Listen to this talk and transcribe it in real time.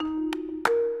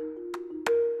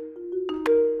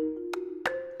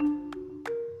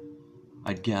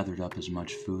I'd gathered up as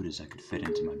much food as I could fit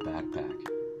into my backpack.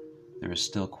 There was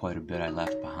still quite a bit I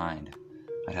left behind.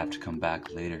 I'd have to come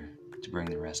back later to bring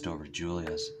the rest over to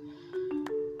Julia's.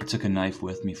 I took a knife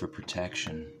with me for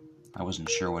protection. I wasn't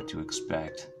sure what to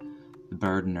expect. The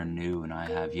burden are new and I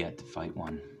have yet to fight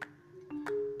one.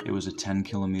 It was a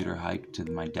 10-kilometer hike to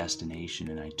my destination,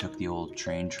 and I took the old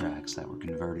train tracks that were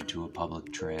converted to a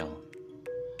public trail.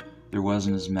 There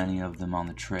wasn't as many of them on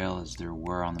the trail as there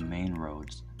were on the main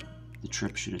roads. The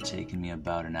trip should have taken me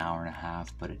about an hour and a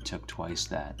half, but it took twice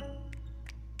that.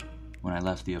 When I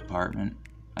left the apartment,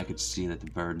 I could see that the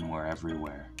burden were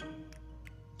everywhere.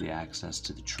 The access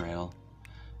to the trail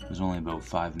was only about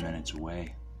 5 minutes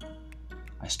away.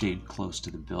 I stayed close to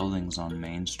the buildings on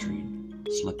Main Street,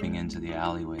 slipping into the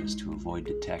alleyways to avoid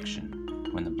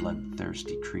detection when the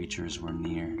bloodthirsty creatures were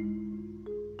near.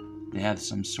 They have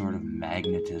some sort of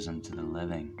magnetism to the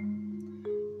living.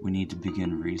 We need to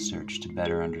begin research to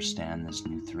better understand this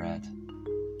new threat.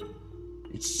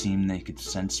 It seemed they could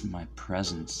sense my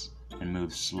presence and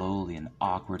move slowly and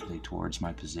awkwardly towards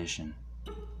my position.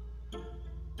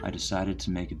 I decided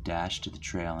to make a dash to the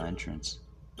trail entrance.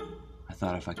 I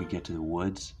thought if I could get to the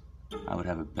woods, I would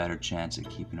have a better chance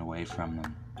at keeping away from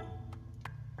them.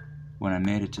 When I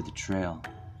made it to the trail,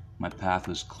 my path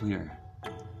was clear.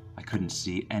 I couldn't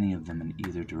see any of them in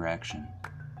either direction.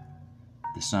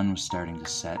 The sun was starting to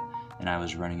set, and I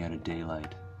was running out of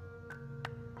daylight.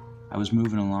 I was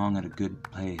moving along at a good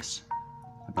pace,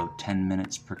 about 10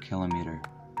 minutes per kilometer.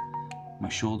 My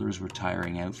shoulders were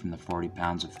tiring out from the 40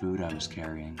 pounds of food I was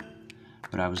carrying,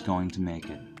 but I was going to make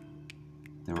it.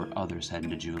 There were others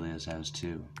heading to Julia's house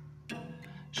too.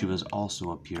 She was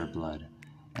also a pureblood,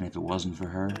 and if it wasn't for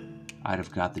her, I'd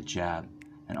have got the jab,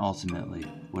 and ultimately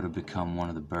would have become one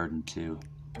of the burden too.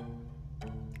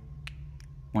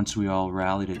 Once we all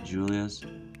rallied at Julia's,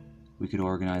 we could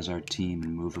organize our team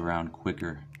and move around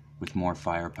quicker with more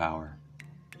firepower.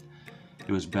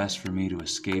 It was best for me to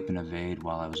escape and evade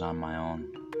while I was on my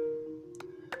own.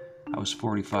 I was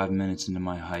 45 minutes into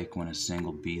my hike when a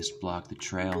single beast blocked the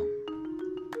trail.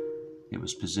 It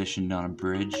was positioned on a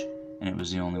bridge, and it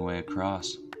was the only way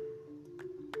across.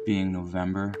 Being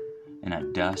November and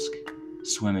at dusk,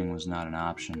 swimming was not an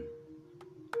option.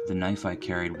 The knife I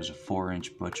carried was a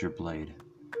 4-inch butcher blade.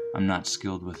 I'm not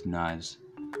skilled with knives,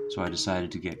 so I decided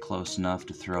to get close enough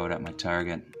to throw it at my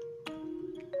target.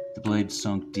 The blade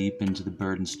sunk deep into the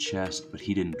burden's chest, but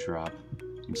he didn't drop.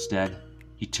 Instead,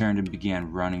 he turned and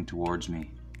began running towards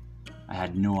me. I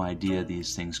had no idea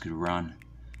these things could run.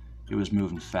 It was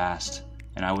moving fast,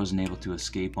 and I wasn't able to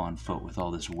escape on foot with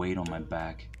all this weight on my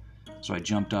back, so I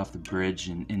jumped off the bridge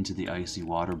and into the icy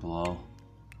water below.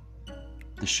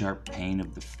 The sharp pain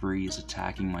of the freeze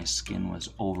attacking my skin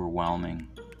was overwhelming.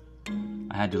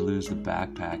 I had to lose the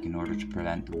backpack in order to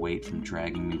prevent the weight from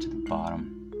dragging me to the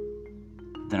bottom.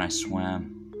 Then I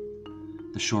swam.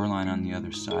 The shoreline on the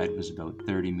other side was about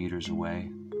 30 meters away.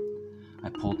 I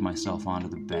pulled myself onto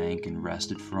the bank and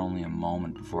rested for only a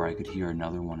moment before I could hear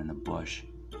another one in the bush.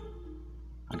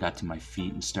 I got to my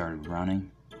feet and started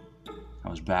running. I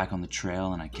was back on the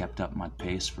trail and I kept up my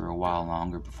pace for a while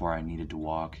longer before I needed to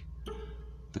walk.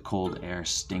 The cold air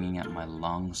stinging at my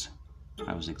lungs.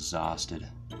 I was exhausted.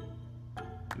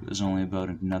 It was only about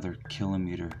another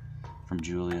kilometer from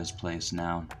Julia's place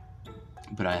now,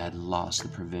 but I had lost the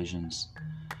provisions.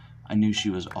 I knew she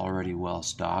was already well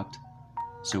stocked,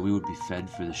 so we would be fed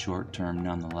for the short term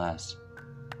nonetheless.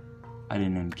 I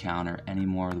didn't encounter any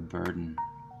more of the burden,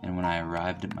 and when I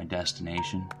arrived at my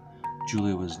destination,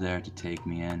 Julia was there to take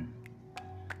me in.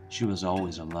 She was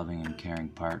always a loving and caring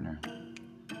partner.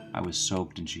 I was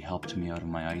soaked and she helped me out of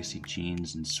my icy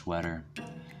jeans and sweater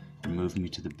and moved me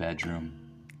to the bedroom.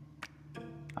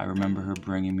 I remember her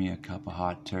bringing me a cup of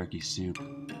hot turkey soup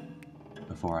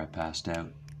before I passed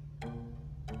out.